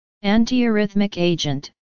Antiarrhythmic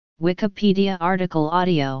agent, Wikipedia article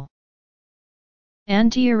audio.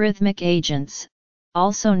 Antiarrhythmic agents,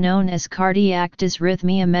 also known as cardiac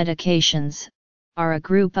dysrhythmia medications, are a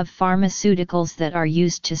group of pharmaceuticals that are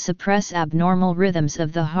used to suppress abnormal rhythms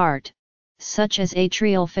of the heart, such as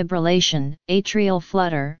atrial fibrillation, atrial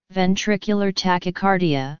flutter, ventricular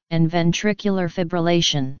tachycardia, and ventricular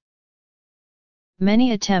fibrillation.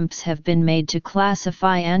 Many attempts have been made to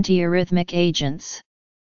classify antiarrhythmic agents.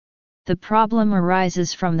 The problem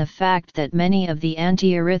arises from the fact that many of the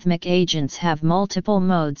antiarrhythmic agents have multiple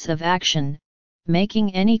modes of action,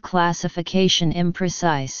 making any classification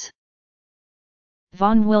imprecise.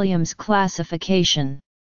 Vaughan Williams classification.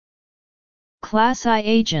 Class I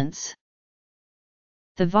agents.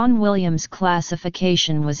 The Vaughan Williams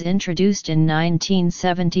classification was introduced in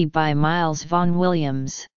 1970 by Miles Vaughan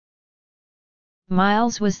Williams.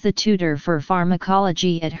 Miles was the tutor for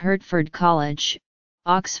pharmacology at Hertford College,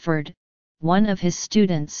 Oxford. One of his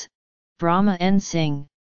students, Brahma N. Singh,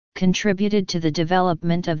 contributed to the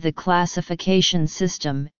development of the classification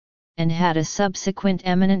system, and had a subsequent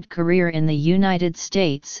eminent career in the United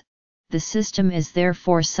States. The system is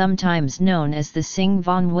therefore sometimes known as the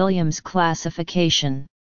Singh-Vaughan Williams classification.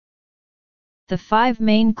 The five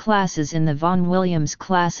main classes in the Vaughan Williams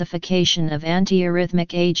classification of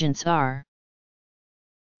antiarrhythmic agents are: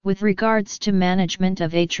 with regards to management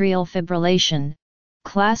of atrial fibrillation,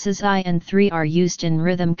 Classes I and III are used in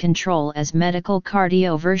rhythm control as medical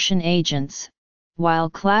cardioversion agents, while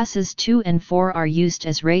Classes II and IV are used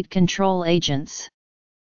as rate control agents.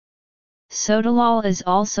 Sotalol is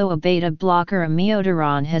also a beta blocker.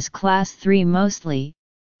 Amiodarone has Class III mostly,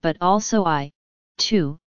 but also I,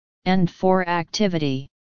 II, and IV activity.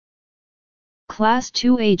 Class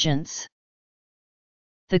II agents.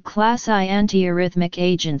 The Class I antiarrhythmic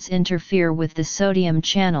agents interfere with the sodium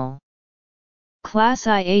channel. Class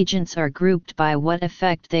I agents are grouped by what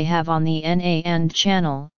effect they have on the NA-AND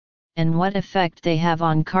channel, and what effect they have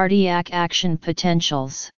on cardiac action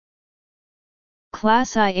potentials.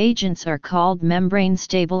 Class I agents are called membrane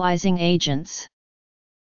stabilizing agents.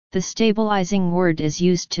 The stabilizing word is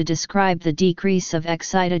used to describe the decrease of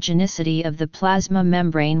excitogenicity of the plasma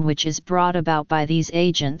membrane which is brought about by these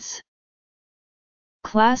agents.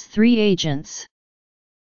 Class III agents.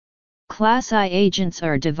 Class I agents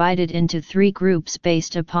are divided into three groups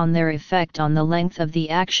based upon their effect on the length of the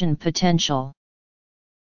action potential.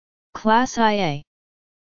 Class IA,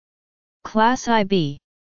 Class IB,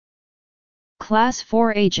 Class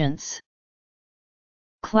IV agents,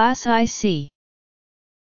 Class IC,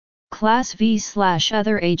 Class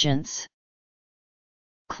V/other agents.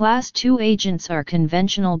 Class II agents are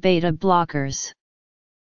conventional beta blockers.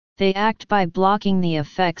 They act by blocking the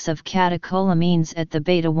effects of catecholamines at the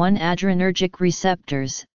beta-1 adrenergic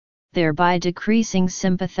receptors, thereby decreasing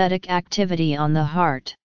sympathetic activity on the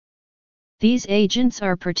heart. These agents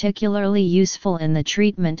are particularly useful in the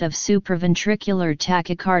treatment of supraventricular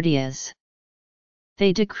tachycardias.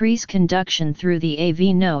 They decrease conduction through the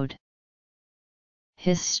AV node.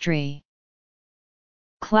 History.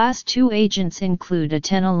 Class II agents include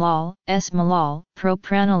atenolol, esmolol,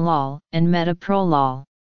 propranolol, and metoprolol.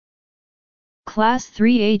 Class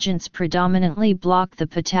III agents predominantly block the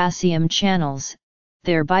potassium channels,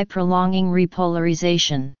 thereby prolonging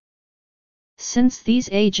repolarization. Since these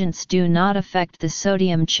agents do not affect the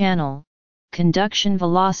sodium channel, conduction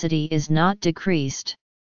velocity is not decreased.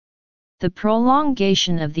 The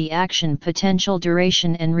prolongation of the action potential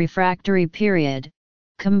duration and refractory period,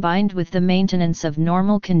 combined with the maintenance of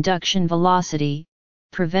normal conduction velocity,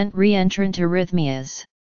 prevent reentrant arrhythmias.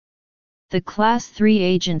 The Class III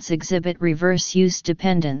agents exhibit reverse use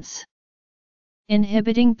dependence.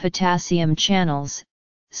 Inhibiting potassium channels,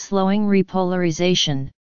 slowing repolarization,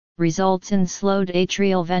 results in slowed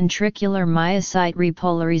atrial ventricular myocyte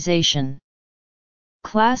repolarization.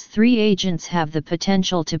 Class III agents have the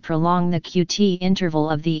potential to prolong the QT interval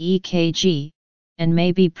of the EKG, and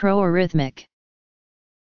may be proarrhythmic.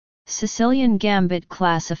 Sicilian gambit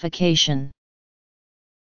classification.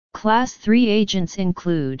 Class III agents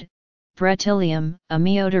include bretylium,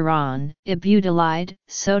 amiodarone, ibutylide,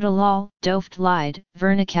 sotalol, doftelide,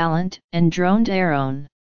 vernicallant, and dronedarone.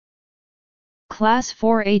 Class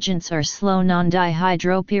IV agents are slow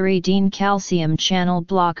non-dihydropyridine calcium channel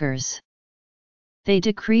blockers. They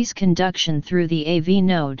decrease conduction through the AV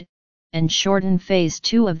node, and shorten phase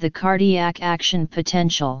II of the cardiac action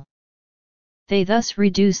potential. They thus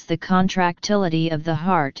reduce the contractility of the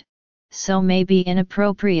heart, so may be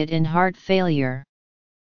inappropriate in heart failure.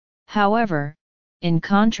 However, in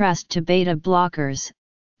contrast to beta blockers,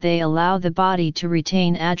 they allow the body to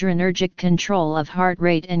retain adrenergic control of heart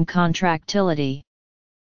rate and contractility.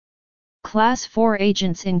 Class 4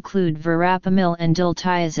 agents include verapamil and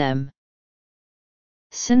diltiazem.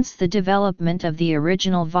 Since the development of the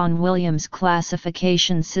original von Williams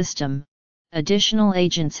classification system, additional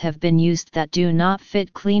agents have been used that do not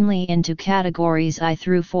fit cleanly into categories I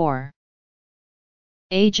through 4.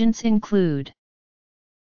 Agents include: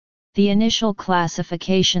 the initial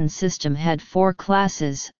classification system had 4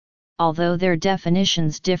 classes, although their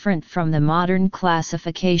definitions different from the modern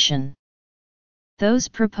classification. Those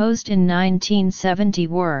proposed in 1970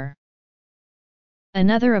 were: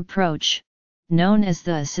 another approach, known as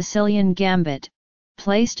the Sicilian Gambit,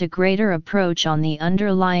 placed a greater approach on the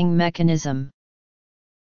underlying mechanism.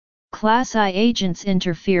 Class I agents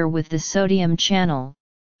interfere with the sodium channel.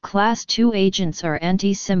 Class II agents are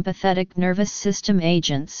anti-sympathetic nervous system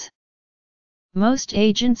agents. Most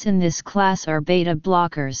agents in this class are beta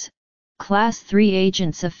blockers. Class III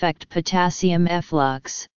agents affect potassium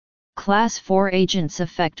efflux. Class IV agents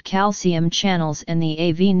affect calcium channels and the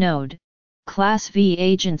AV node. Class V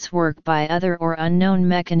agents work by other or unknown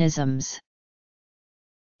mechanisms.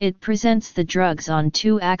 It presents the drugs on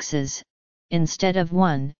 2 axes, instead of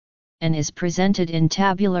 1, and is presented in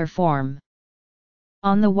tabular form.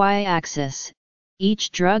 On the y-axis, each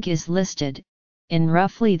drug is listed, in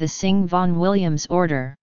roughly the Singh von Williams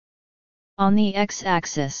order. On the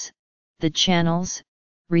x-axis, the channels,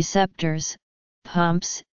 receptors,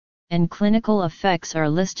 pumps, and clinical effects are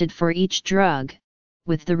listed for each drug,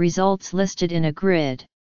 with the results listed in a grid.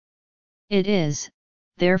 It is,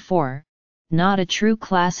 therefore, not a true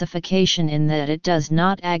classification in that it does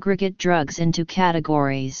not aggregate drugs into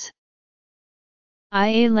categories.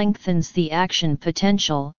 IA lengthens the action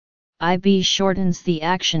potential, IB shortens the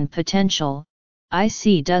action potential,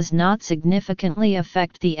 IC does not significantly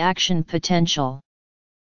affect the action potential.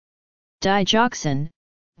 Digoxin,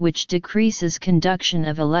 which decreases conduction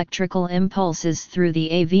of electrical impulses through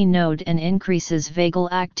the AV node and increases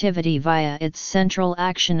vagal activity via its central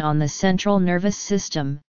action on the central nervous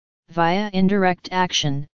system, via indirect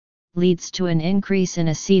action, leads to an increase in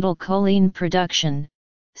acetylcholine production,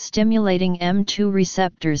 stimulating M2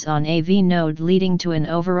 receptors on AV node leading to an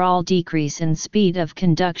overall decrease in speed of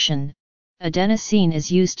conduction. Adenosine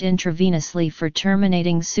is used intravenously for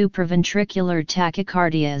terminating supraventricular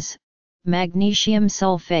tachycardias. Magnesium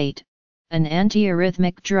sulfate, an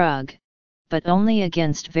antiarrhythmic drug, but only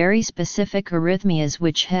against very specific arrhythmias,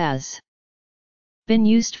 which has been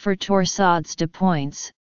used for torsades de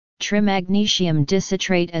pointes. Trimagnesium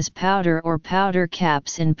dicitrate as powder or powder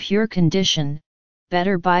caps in pure condition,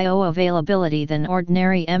 better bioavailability than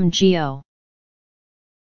ordinary MgO.